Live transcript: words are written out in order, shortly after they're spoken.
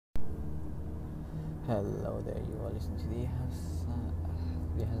Hello there, you are listening to the House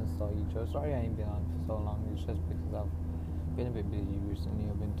Story Joe. Sorry I ain't been on for so long, it's just because I've been a bit busy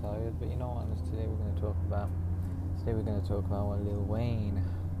recently, I've been tired, but you know what, today we're going to talk about Lil Wayne.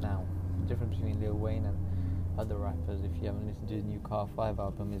 Now, the difference between Lil Wayne and other rappers, if you haven't listened to the new Car 5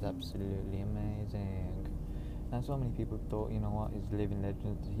 album, is absolutely amazing. And so many people thought, you know what, he's a living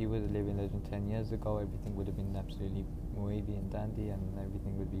legend. He was a living legend 10 years ago. Everything would have been absolutely wavy and dandy and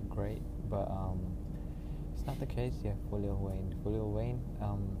everything would be great. But it's not the case yet for Lil Wayne.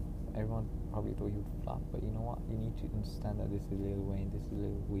 Everyone probably thought he would flop. But you know what, you need to understand that this is Lil Wayne, this is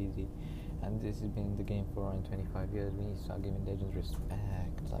Lil Weezy. And this has been in the game for around 25 years. We need to start giving legends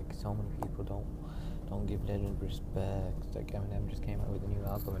respect. Like, so many people don't give legends respect. Like, Eminem just came out with a new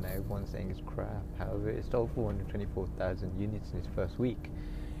album and everyone's saying it's crap. However, it sold 424,000 units in its first week.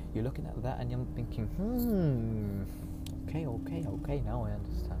 You're looking at that and you're thinking, okay, now I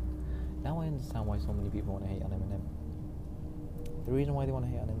understand. Now I understand why so many people want to hate on Eminem. The reason why they want to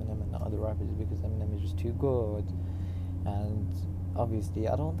hate on Eminem and not other rappers is because Eminem is just too good. And obviously,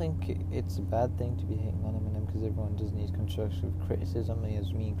 I don't think it's a bad thing to be hating on Eminem, because everyone does need constructive criticism,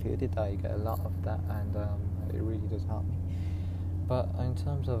 as me included. I get a lot of that, and it really does help me. But in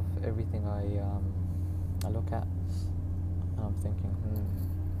terms of everything I look at, I'm thinking,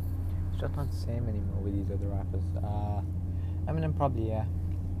 it's just not the same anymore with these other rappers. Eminem probably,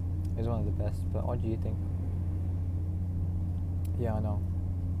 is one of the best, but what do you think? Yeah, I know.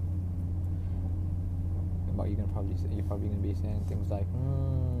 But you're probably going to be saying things like,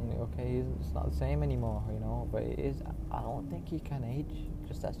 okay, it's not the same anymore, you know. But it is. I don't think he can age.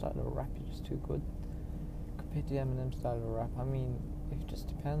 Just that style of rap is just too good compared to the Eminem style of rap. I mean, it just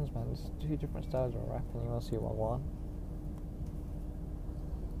depends, man. There's two different styles of rap, and you will see what one.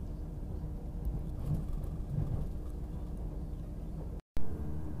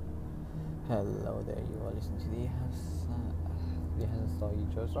 Hello there, you are listening to the House Story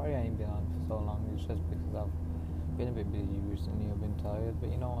Joe. Sorry I ain't been on for so long, it's just because I've been a bit busy recently, I've been tired, but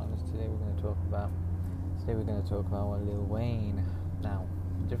you know what, today we're going to talk about Lil Wayne. Now,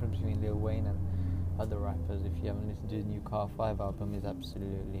 the difference between Lil Wayne and other rappers, if you haven't listened to the new Car 5 album, is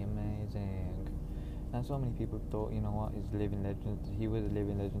absolutely amazing. And so many people thought, you know what, he's a living legend. He was a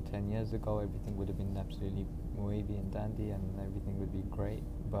living legend 10 years ago. Everything would have been absolutely wavy and dandy and everything would be great.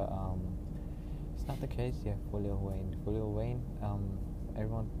 But it's not the case yet for Lil Wayne.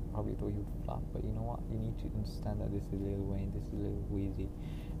 Everyone probably thought he would flop, but you know what? You need to understand that this is Lil Wayne, this is Lil Weezy,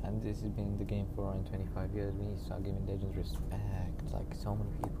 and this has been in the game for around 25 years. We need to start giving legends respect. Like, so many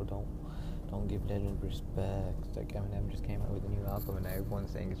people don't give legends respect. Like, Eminem just came out with a new album and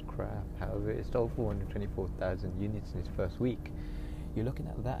everyone's saying it's crap. However, it sold 424,000 units in its first week. You're looking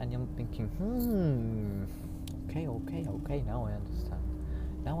at that and you're thinking, okay, now I understand.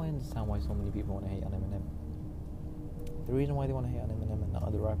 Now I understand why so many people want to hate on Eminem. The reason why they want to hate on Eminem and not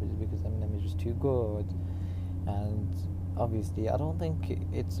other rappers is because Eminem is just too good. And obviously, I don't think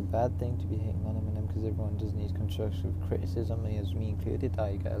it's a bad thing to be hating on Eminem, because everyone does need constructive criticism, as me included.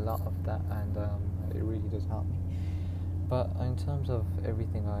 I get a lot of that, and it really does help me. But in terms of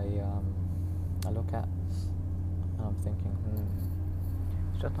everything I look at, I'm thinking,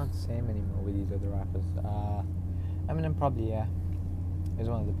 it's just not the same anymore with these other rappers. Eminem probably, is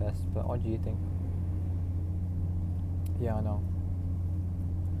one of the best, but what do you think? Yeah, I know.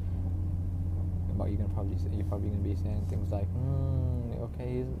 But you're probably going to be saying things like,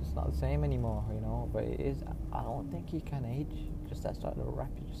 okay, it's not the same anymore, you know. But it is. I don't think he can age. Just that style of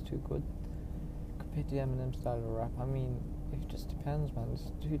rap is just too good compared to the Eminem style of rap. I mean, it just depends, man.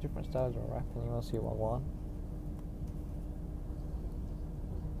 There's two different styles of rap, and you will see what one.